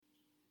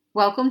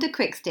Welcome to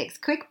Quick Sticks,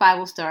 quick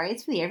Bible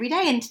stories for the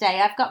everyday, and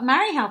today I've got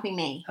Murray helping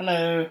me.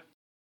 Hello.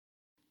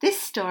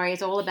 This story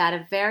is all about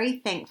a very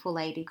thankful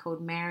lady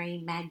called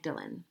Mary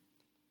Magdalene.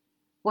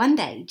 One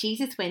day,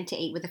 Jesus went to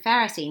eat with a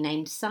Pharisee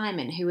named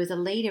Simon, who was a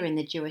leader in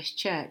the Jewish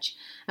church,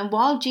 and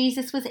while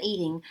Jesus was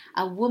eating,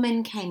 a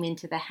woman came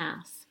into the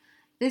house.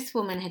 This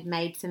woman had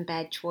made some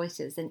bad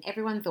choices, and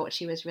everyone thought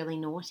she was really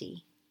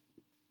naughty.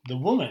 The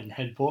woman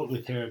had brought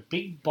with her a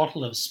big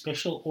bottle of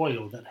special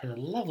oil that had a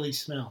lovely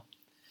smell.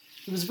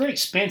 It was very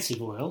expensive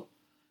oil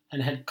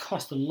and had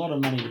cost a lot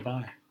of money to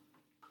buy.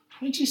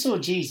 When she saw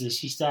Jesus,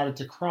 she started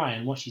to cry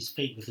and wash his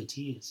feet with her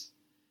tears.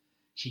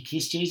 She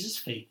kissed Jesus'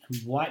 feet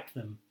and wiped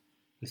them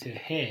with her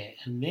hair,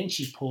 and then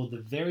she poured the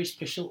very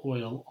special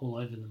oil all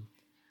over them.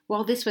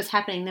 While this was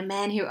happening, the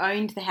man who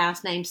owned the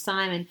house named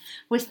Simon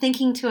was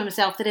thinking to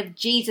himself that if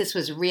Jesus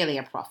was really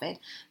a prophet,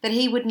 that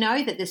he would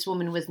know that this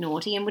woman was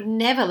naughty and would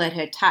never let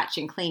her touch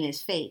and clean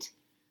his feet.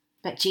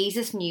 But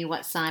Jesus knew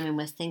what Simon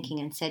was thinking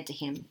and said to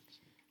him,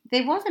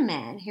 "There was a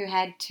man who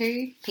had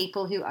two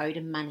people who owed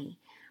him money.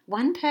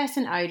 One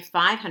person owed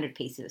 500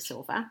 pieces of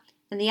silver,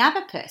 and the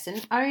other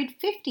person owed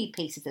 50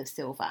 pieces of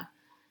silver.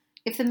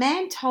 If the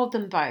man told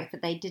them both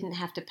that they didn't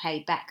have to pay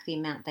back the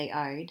amount they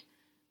owed,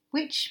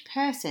 which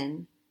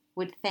person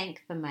would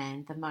thank the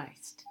man the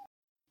most?"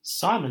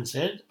 Simon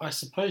said, "I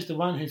suppose the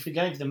one who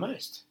forgave the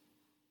most."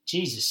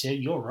 Jesus said,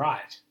 "You're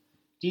right.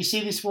 Do you see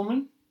this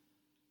woman?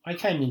 I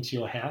came into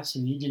your house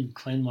and you didn't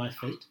clean my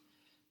feet,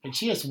 but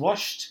she has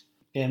washed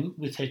them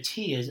with her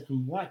tears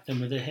and wiped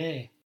them with her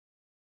hair.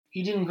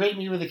 You didn't greet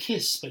me with a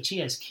kiss, but she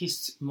has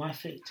kissed my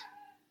feet.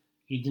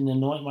 You didn't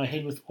anoint my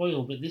head with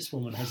oil, but this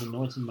woman has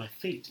anointed my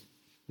feet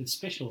with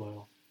special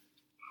oil."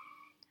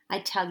 I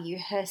tell you,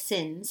 her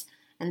sins,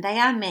 and they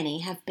are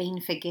many, have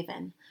been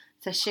forgiven.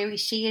 So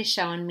she has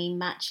shown me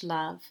much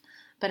love.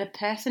 But a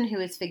person who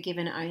is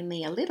forgiven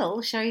only a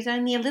little shows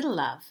only a little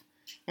love.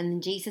 And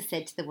then Jesus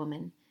said to the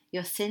woman,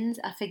 "Your sins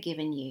are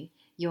forgiven you.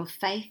 Your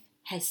faith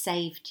has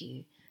saved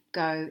you.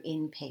 Go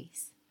in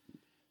peace."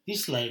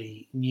 This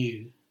lady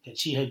knew that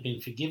she had been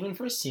forgiven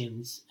for her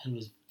sins and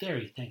was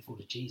very thankful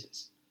to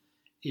Jesus.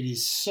 It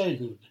is so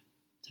good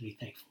to be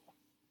thankful.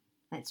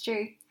 That's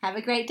true. Have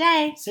a great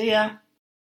day. See ya!